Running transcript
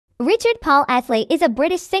Richard Paul Astley is a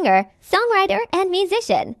British singer, songwriter, and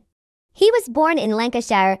musician. He was born in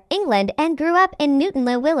Lancashire, England, and grew up in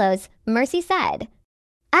Newton-le-Willows, Merseyside.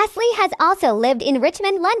 Astley has also lived in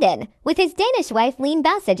Richmond, London, with his Danish wife Lene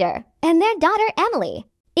Bausager and their daughter Emilie.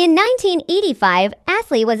 In 1985,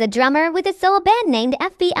 Astley was a drummer with a soul band named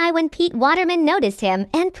FBI when Pete Waterman noticed him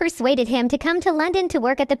and persuaded him to come to London to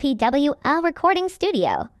work at the PWL recording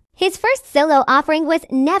studio. His first solo offering was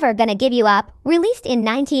Never Gonna Give You Up, released in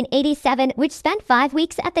 1987, which spent 5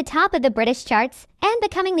 weeks at the top of the British charts and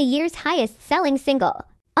becoming the year's highest-selling single.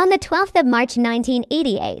 On the 12th of March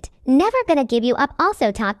 1988, Never Gonna Give You Up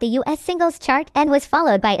also topped the U.S. singles chart and was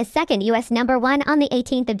followed by a second U.S. #1 on the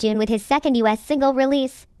 18th of June with his second U.S. single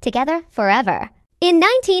release, Together Forever. In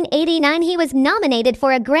 1989, he was nominated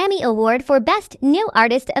for a Grammy Award for Best New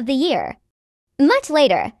Artist of the Year. Much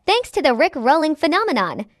later, thanks to the Rick Rolling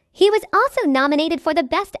phenomenon, he was also nominated for the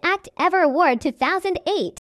Best Act Ever Award 2008.